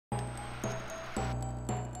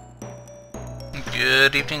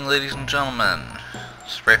Good evening, ladies and gentlemen.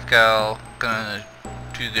 Spraygal gonna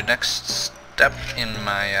do the next step in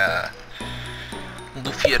my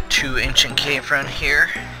Lufia 2 Ancient Cave run here.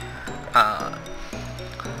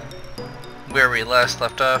 Where we last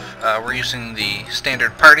left off, we're using the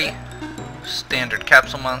standard party, standard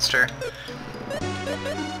capsule monster,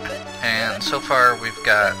 and so far we've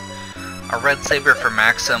got a red saber for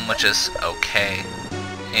Maxim, which is okay,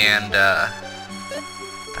 and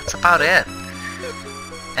that's about it.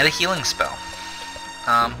 And a healing spell.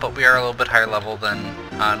 But we are a little bit higher level than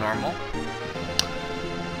normal.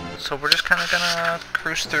 So we're just kind of gonna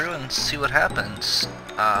cruise through and see what happens.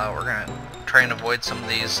 We're gonna try and avoid some of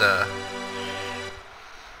these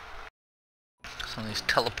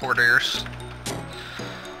teleporters.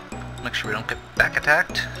 Make sure we don't get back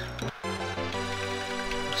attacked.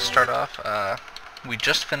 Start off, we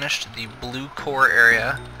just finished the blue core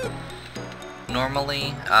area.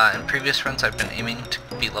 Normally, in previous runs I've been aiming to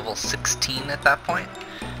be level 16 at that point,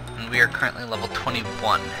 and we are currently level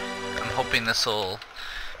 21. I'm hoping this will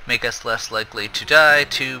make us less likely to die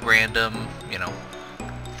to random,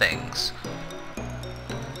 things.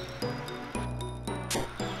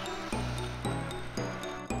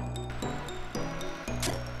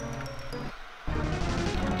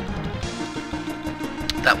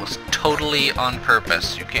 That was totally on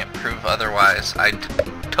purpose. You can't prove otherwise. I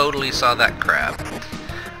totally saw that crab.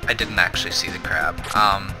 I didn't actually see the crab.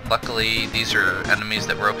 Luckily, these are enemies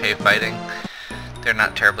that we're okay fighting. They're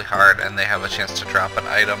not terribly hard, and they have a chance to drop an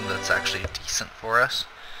item that's actually decent for us.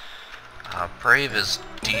 Brave is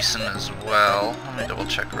decent as well. Let me double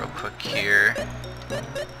check real quick here.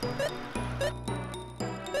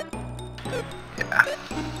 Yeah.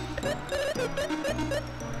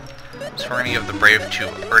 So we're going to give the Brave to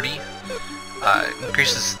Urdi. It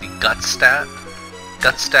increases the Gut stat.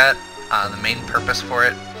 Gut stat, the main purpose for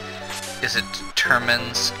it is it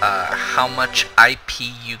determines how much IP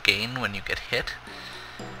you gain when you get hit.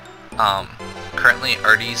 Currently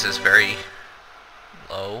Urdi's is very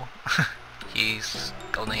low. He's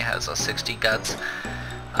only has a 60 guts.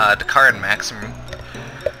 Dakar and Maxim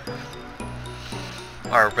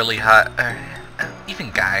are really high. Even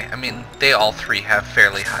Guy, I mean, they all three have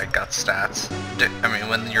fairly high gut stats. I mean,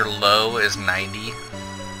 when your low is 90,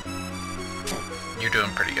 you're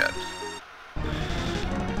doing pretty good.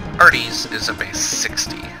 Urdi's is a base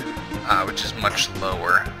 60, which is much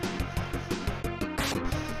lower.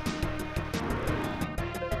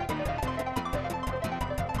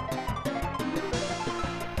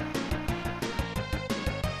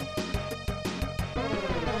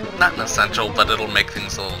 Not an essential, but it'll make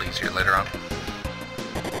things a little easier later on.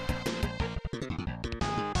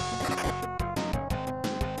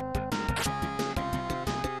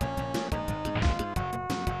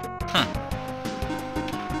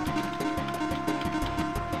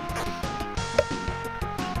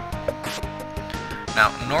 Now,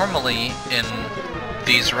 normally in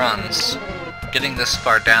these runs, getting this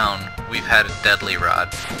far down, we've had a deadly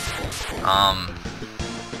rod.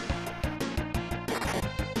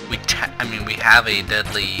 We have a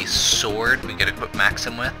deadly sword we could equip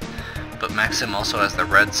Maxim with, but Maxim also has the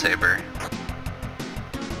red saber.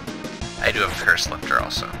 I do have a curse lifter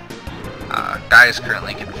also. Guy is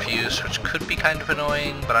currently confused, which could be kind of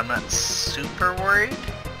annoying, but I'm not super worried.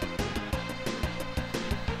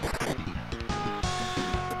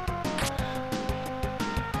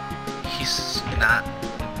 He's not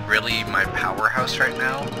really my powerhouse right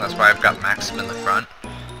now. That's why I've got Maxim in the front.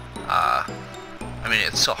 I mean,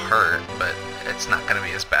 it still hurt, but it's not going to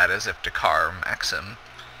be as bad as if Dakar or Maxim.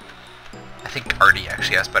 I think Urdi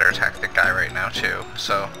actually has better attack than Guy right now too,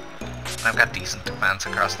 so I've got decent defense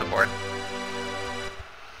across the board.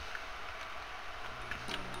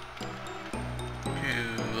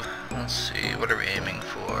 Let's see, what are we aiming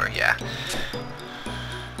for? Yeah.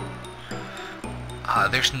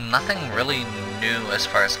 There's nothing really new as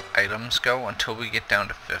far as items go until we get down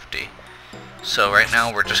to 50. So right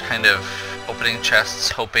now we're just kind of opening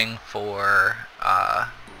chests, hoping for a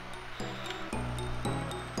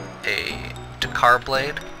Dakar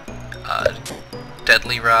blade, a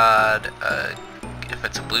deadly rod, if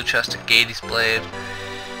it's a blue chest, a Gady's blade,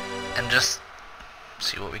 and just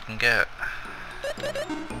see what we can get.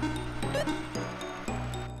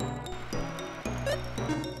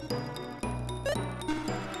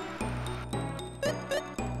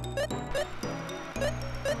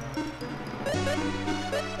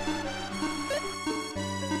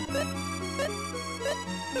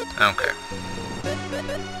 Okay.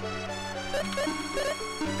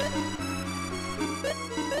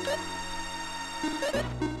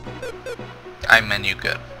 I menu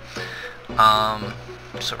good.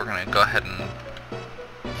 So we're gonna go ahead and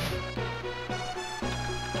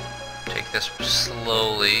take this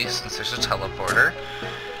slowly since there's a teleporter.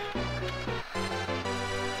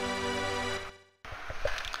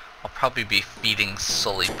 I'll probably be feeding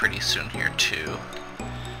Sully pretty soon here too,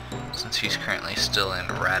 since he's currently still in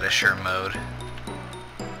Radisher mode.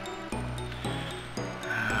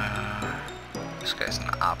 This guy's an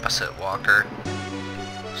opposite walker,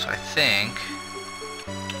 so I think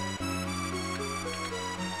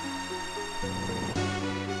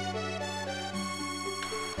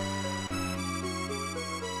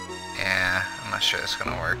yeah, I'm not sure that's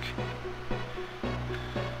gonna work.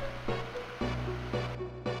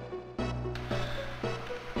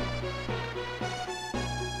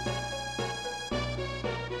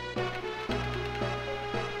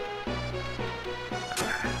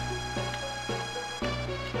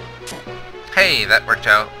 Hey, that worked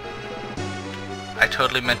out. I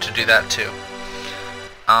totally meant to do that too.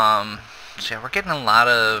 So yeah, we're getting a lot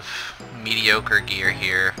of mediocre gear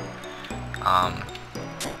here.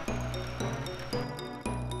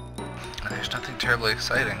 There's nothing terribly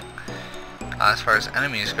exciting as far as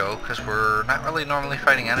enemies go, because we're not really normally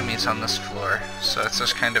fighting enemies on this floor. So it's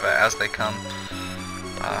just kind of as they come.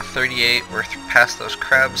 38, we're past those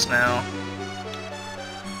crabs now.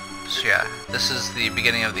 So yeah, this is the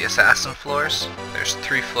beginning of the assassin floors. There's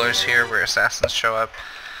 3 floors here where assassins show up.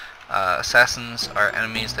 Assassins are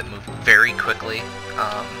enemies that move very quickly.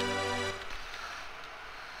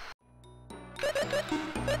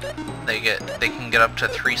 They can get up to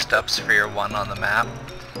 3 steps for your 1 on the map,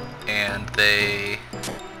 and they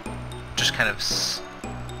just kind of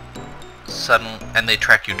and they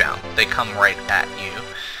track you down. They come right at you.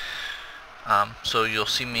 So you'll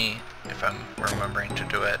see me, if I'm remembering to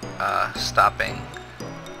do it, stopping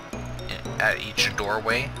at each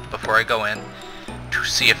doorway before I go in to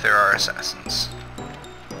see if there are assassins.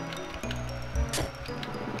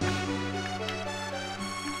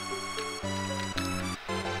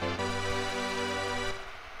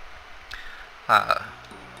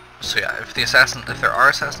 So yeah, if there are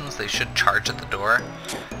assassins, they should charge at the door,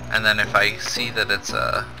 and then if I see that it's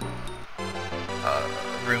a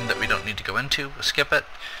room that we don't need to go into, we'll skip it.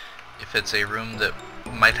 If it's a room that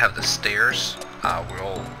might have the stairs,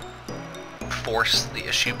 we'll force the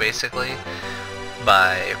issue basically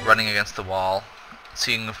by running against the wall,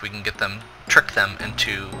 seeing if we can trick them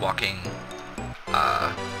into walking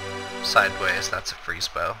sideways. That's a freeze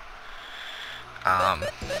bow.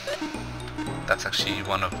 That's actually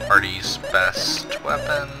one of Artie's best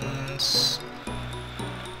weapons.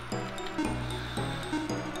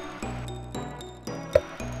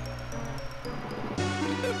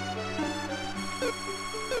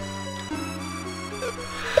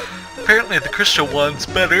 Apparently the crystal one's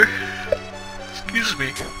better. Excuse me.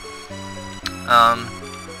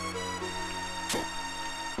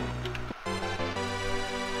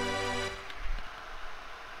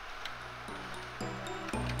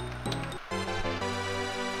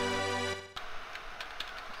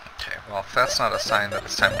 Okay, well, if that's not a sign that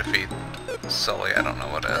it's time to feed Sully, I don't know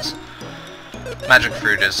what is. Magic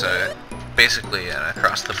fruit is basically an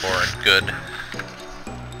across-the-board good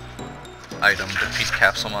item to defeat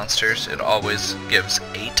capsule monsters. It always gives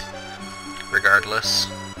 8, regardless.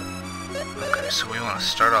 Okay, so we want to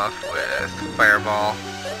start off with Fireball.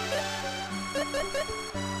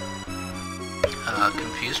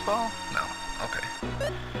 Confused Ball? No. Okay.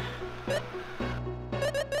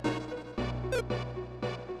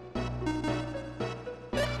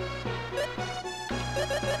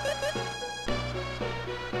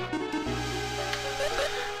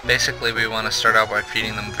 Basically, we want to start out by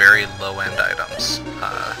feeding them very low-end items.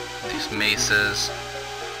 These maces.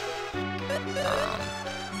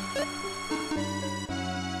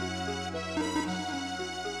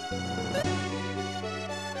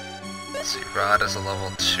 Let's see, Rod is a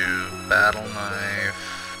level 2. Battle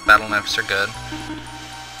Knife. Battle Knives are good.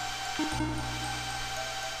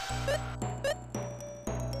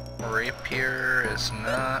 Rapier is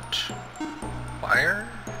not. Wire?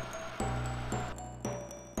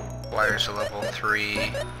 Wire's a level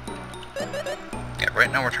 3. Yeah, right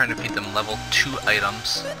now we're trying to feed them level 2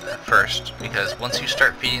 items first, because once you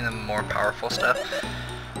start feeding them more powerful stuff,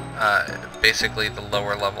 basically the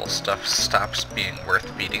lower level stuff stops being worth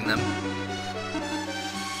feeding them.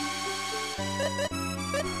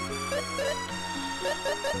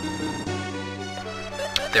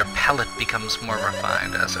 Their palate becomes more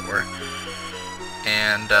refined, as it were.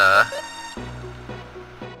 And I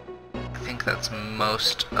think that's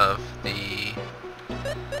most of the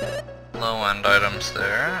low-end items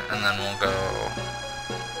there. And then we'll go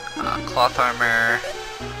cloth armor.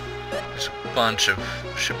 There's a bunch of,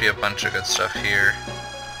 should be a bunch of good stuff here.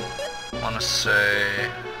 I want to say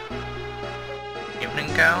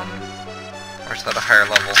gown? Or is that a higher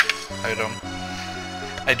level item?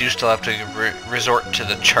 I do still have to resort to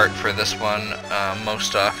the chart for this one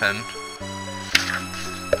most often.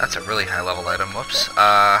 That's a really high level item. Whoops.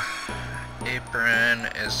 Apron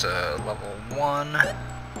is a level 1.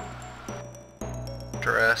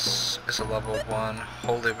 Dress is a level 1.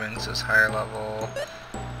 Holy Wings is higher level.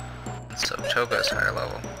 And so Toga is higher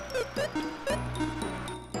level.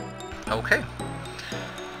 Okay.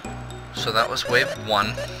 So that was wave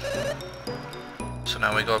 1. So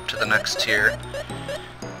now we go up to the next tier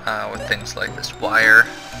with things like this wire.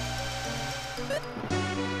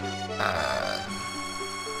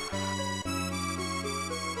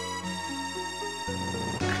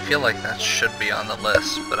 I feel like that should be on the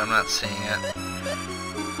list, but I'm not seeing it.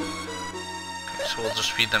 Okay, so we'll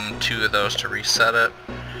just feed them 2 of those to reset it.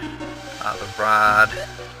 The rod.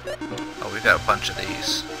 Oh, we've got a bunch of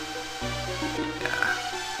these. Yeah.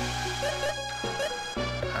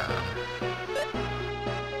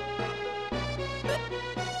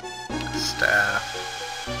 Staff.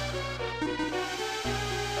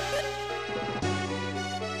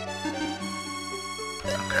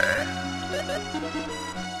 Okay.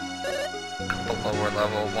 A couple lower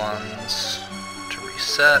level ones to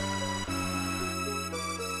reset.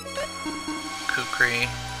 Kukri.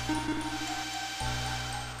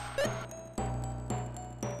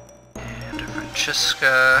 And a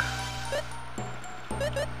Francesca.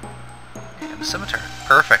 And a Scimitar.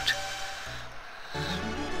 Perfect.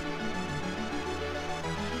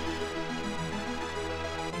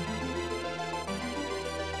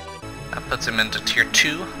 That puts him into tier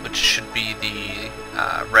 2, which should be the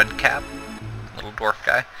red cap, little dwarf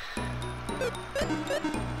guy.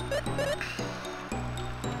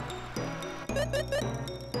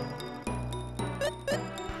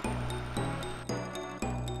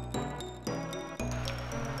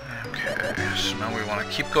 Okay, so now we want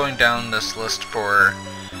to keep going down this list for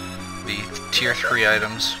the tier 3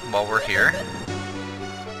 items while we're here.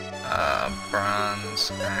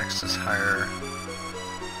 Bronze, axe is higher.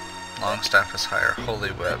 Longstaff is higher, Holy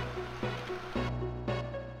Whip.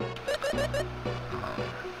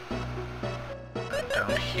 And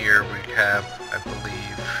down here we have, I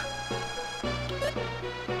believe,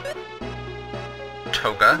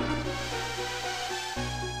 Toga.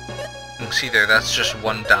 You can see there, that's just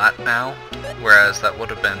 1 dot now, whereas that would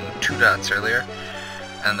have been 2 dots earlier.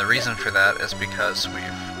 And the reason for that is because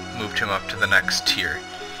we've moved him up to the next tier.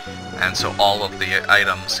 And so all of the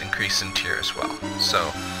items increase in tier as well.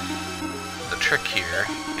 So the trick here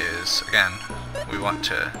is, again, we want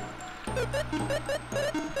to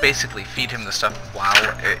basically feed him the stuff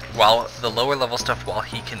while the lower level stuff while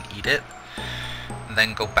he can eat it, and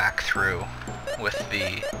then go back through with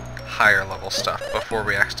the higher level stuff before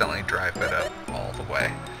we accidentally drive it up all the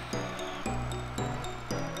way.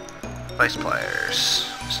 Vice pliers.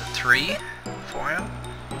 Is it 3 for him?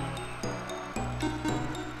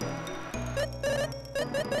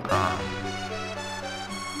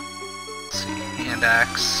 Let's see, hand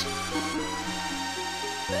axe,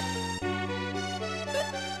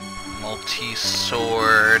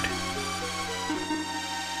 multi-sword,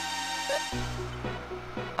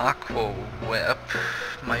 aqua whip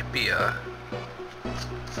might be a,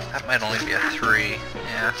 that might only be a 3,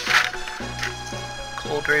 yeah.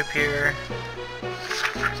 Cold rapier,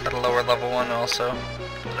 is that a lower level one also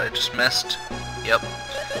that I just missed? Yep.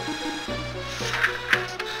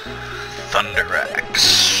 Thunder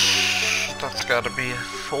axe. That's gotta be a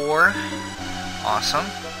 4. Awesome.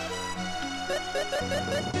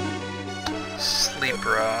 Sleep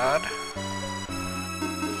rod.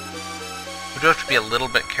 We do have to be a little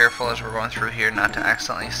bit careful as we're going through here not to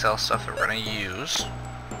accidentally sell stuff that we're gonna use.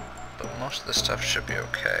 But most of this stuff should be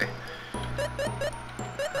okay.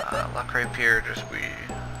 Luck rapier,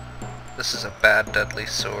 this is a bad deadly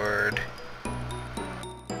sword.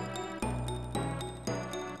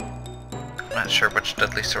 I'm not sure which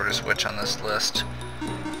deadly sword is which on this list.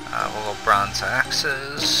 We'll go bronze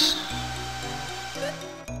axes,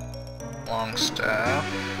 long staff,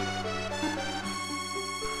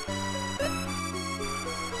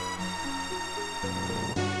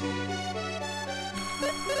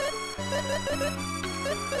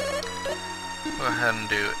 go ahead and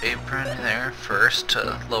do apron there first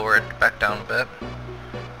to lower it back down a bit.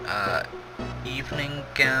 Evening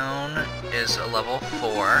gown is a level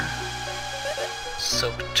 4.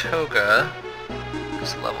 Silk toga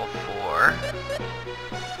is level 4.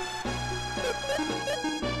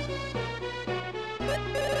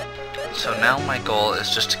 So now my goal is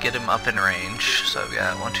just to get him up in range. So I've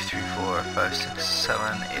got 1, 2, 3, 4, 5, 6,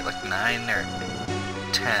 7, 8, like 9 or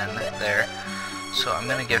 10 there. So I'm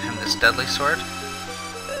gonna give him this deadly sword.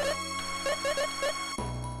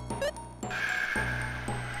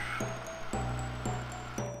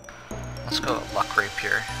 go Luck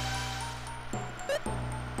Rapier.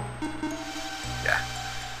 Yeah.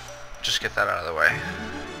 Just get that out of the way.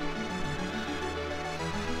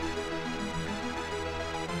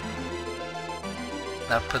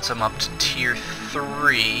 That puts him up to tier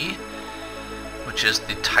 3, which is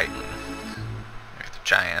the Titan. Or the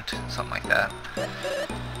Giant, something like that.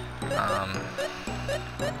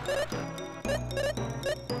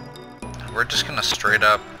 We're just gonna straight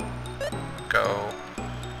up go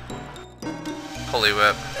Holy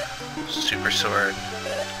Whip, Super Sword,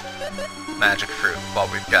 Magic Fruit while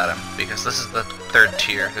we've got him, because this is the 3rd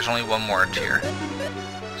tier. There's only one more tier.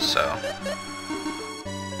 So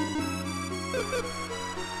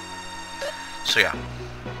yeah.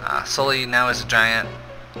 Sully now is a giant.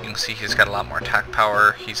 You can see he's got a lot more attack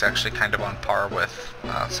power. He's actually kind of on par with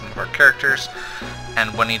some of our characters.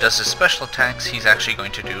 And when he does his special attacks, he's actually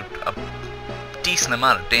going to do a decent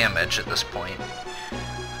amount of damage at this point.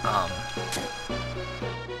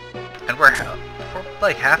 And we're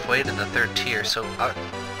like halfway to the 3rd tier, so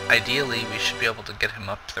ideally we should be able to get him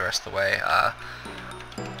up the rest of the way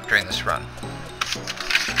during this run.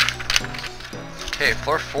 Okay,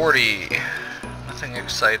 floor 40. Nothing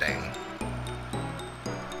exciting.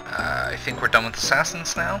 I think we're done with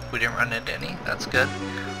assassins now. We didn't run into any. That's good.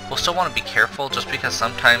 We'll still want to be careful just because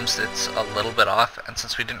sometimes it's a little bit off, and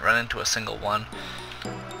since we didn't run into a single one,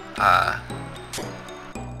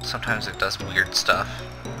 sometimes it does weird stuff.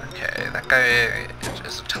 Okay, that guy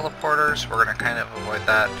is a teleporter, so we're going to kind of avoid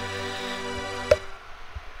that.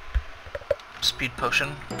 Speed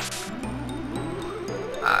potion.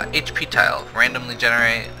 HP tile, randomly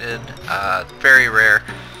generated, very rare,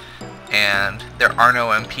 and there are no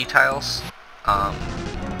MP tiles.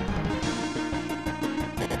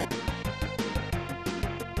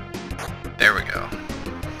 There we go.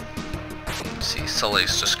 See,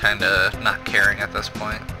 Sully's just kinda not caring at this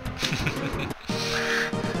point.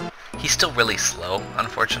 He's still really slow,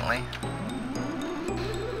 unfortunately.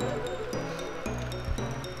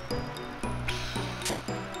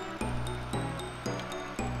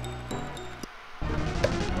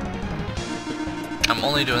 I'm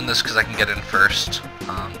only doing this because I can get in first.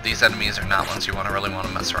 These enemies are not ones you really want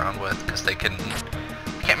to mess around with, because they can...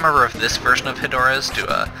 I can't remember if this version of Hedoras do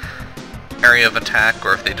a area of attack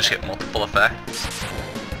or if they just get multiple effects.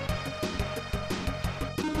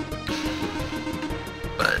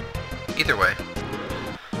 But either way,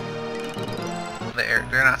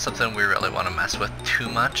 they're not something we really want to mess with too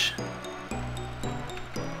much.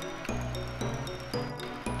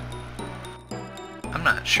 I'm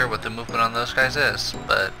not sure what the movement on those guys is,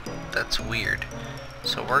 but that's weird.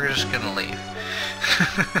 So we're just gonna leave.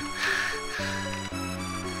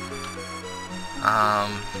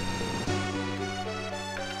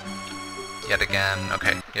 Yet again,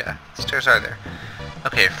 okay, yeah, the stairs are there.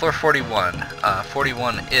 Okay, floor 41.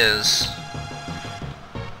 41 is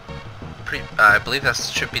pretty, I believe that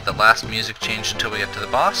should be the last music change until we get to the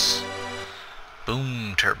boss.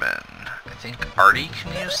 Boom Turbine. I think Artie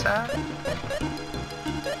can use that.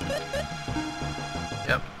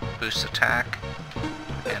 Yep, boost attack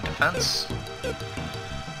and defense.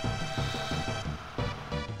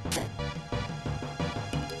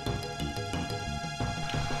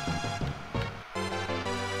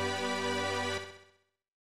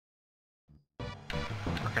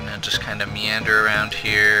 We're gonna just kind of meander around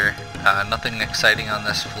here. Nothing exciting on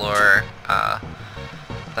this floor that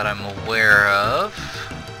I'm aware of.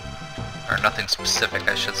 Or nothing specific,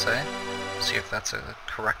 I should say. See if that's a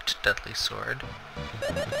correct deadly sword.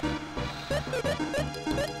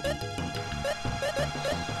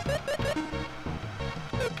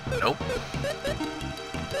 Nope.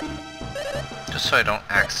 Just so I don't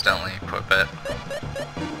accidentally equip it.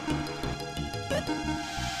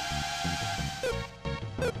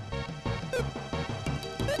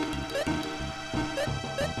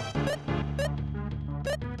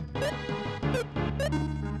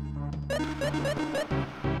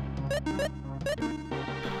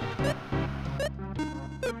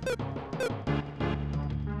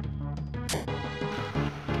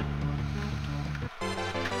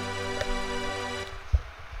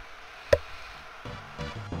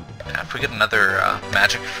 If we get another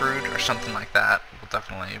magic fruit or something like that, we'll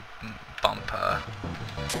definitely bump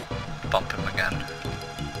him again,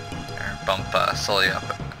 or bump Sully up.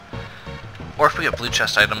 Or if we get blue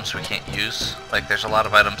chest items we can't use, like there's a lot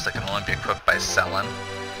of items that can only be equipped by selling.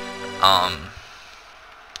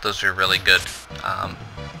 Those are really good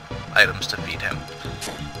items to feed him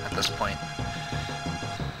at this point.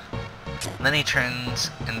 And then he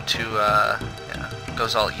turns into,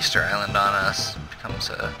 goes all Easter Island on us, becomes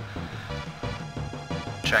a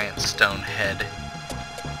giant stone head.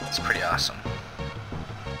 It's pretty awesome.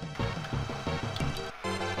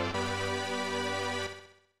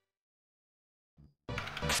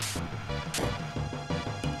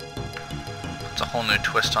 It's a whole new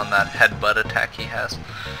twist on that headbutt attack he has.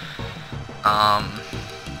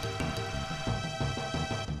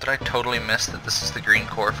 Did I totally miss that this is the green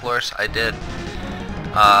core floors? I did.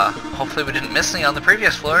 Hopefully we didn't miss any on the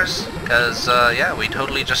previous floors, because, yeah, we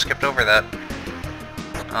totally just skipped over that.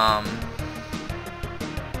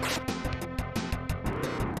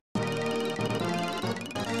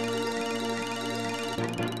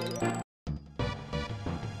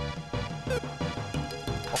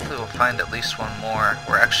 Hopefully we'll find at least one more.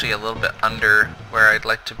 We're actually a little bit under where I'd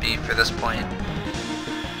like to be for this point.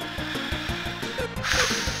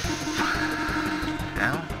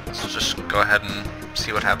 Now, let's just go ahead and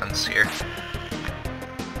see what happens here.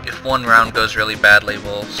 If one round goes really badly,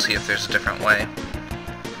 we'll see if there's a different way.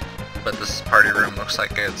 But this party room looks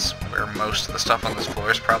like it's where most of the stuff on this floor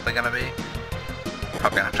is probably going to be.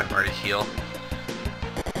 Probably going to have to already heal.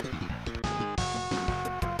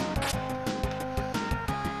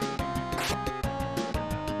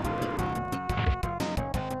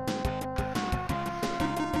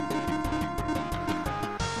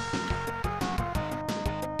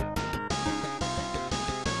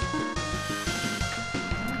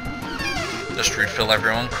 Just refill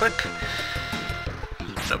everyone quick.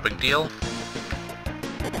 No big deal.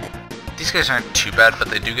 These guys aren't too bad, but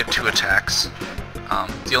they do get 2 attacks.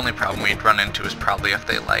 The only problem we'd run into is probably if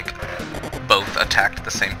they, like, both attacked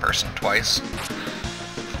the same person twice.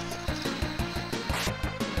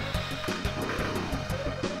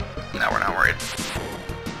 Now we're not worried.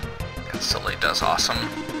 And Silly does awesome.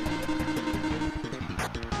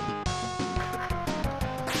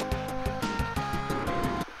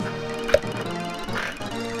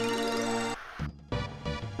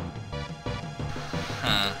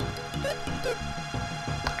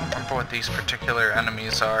 I don't remember what these particular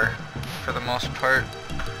enemies are, for the most part.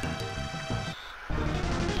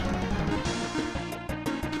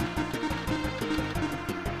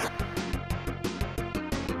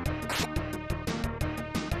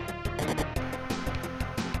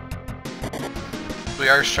 We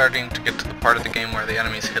are starting to get to the part of the game where the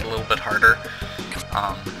enemies hit a little bit harder,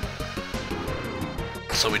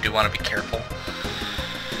 so we do want to be careful.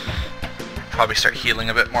 Probably start healing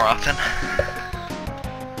a bit more often.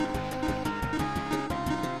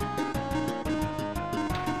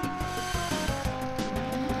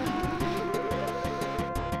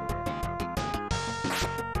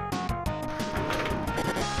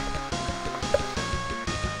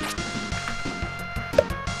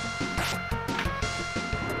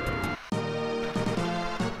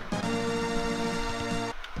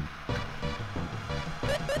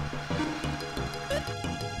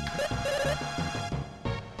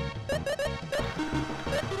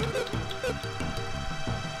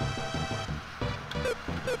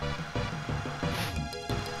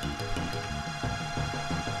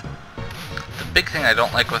 The big thing I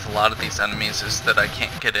don't like with a lot of these enemies is that I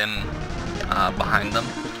can't get in behind them.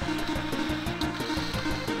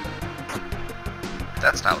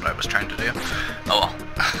 That's not what I was trying to do. Oh well.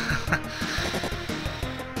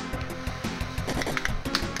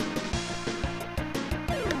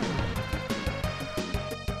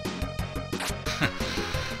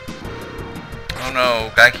 Oh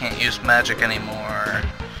no, guy can't use magic anymore.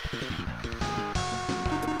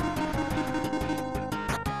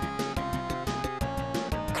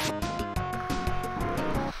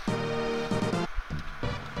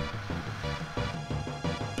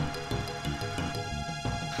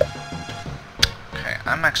 Okay,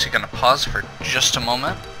 I'm actually going to pause for just a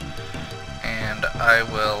moment, and I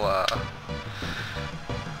will,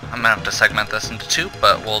 I'm going to have to segment this into 2,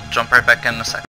 but we'll jump right back in a second.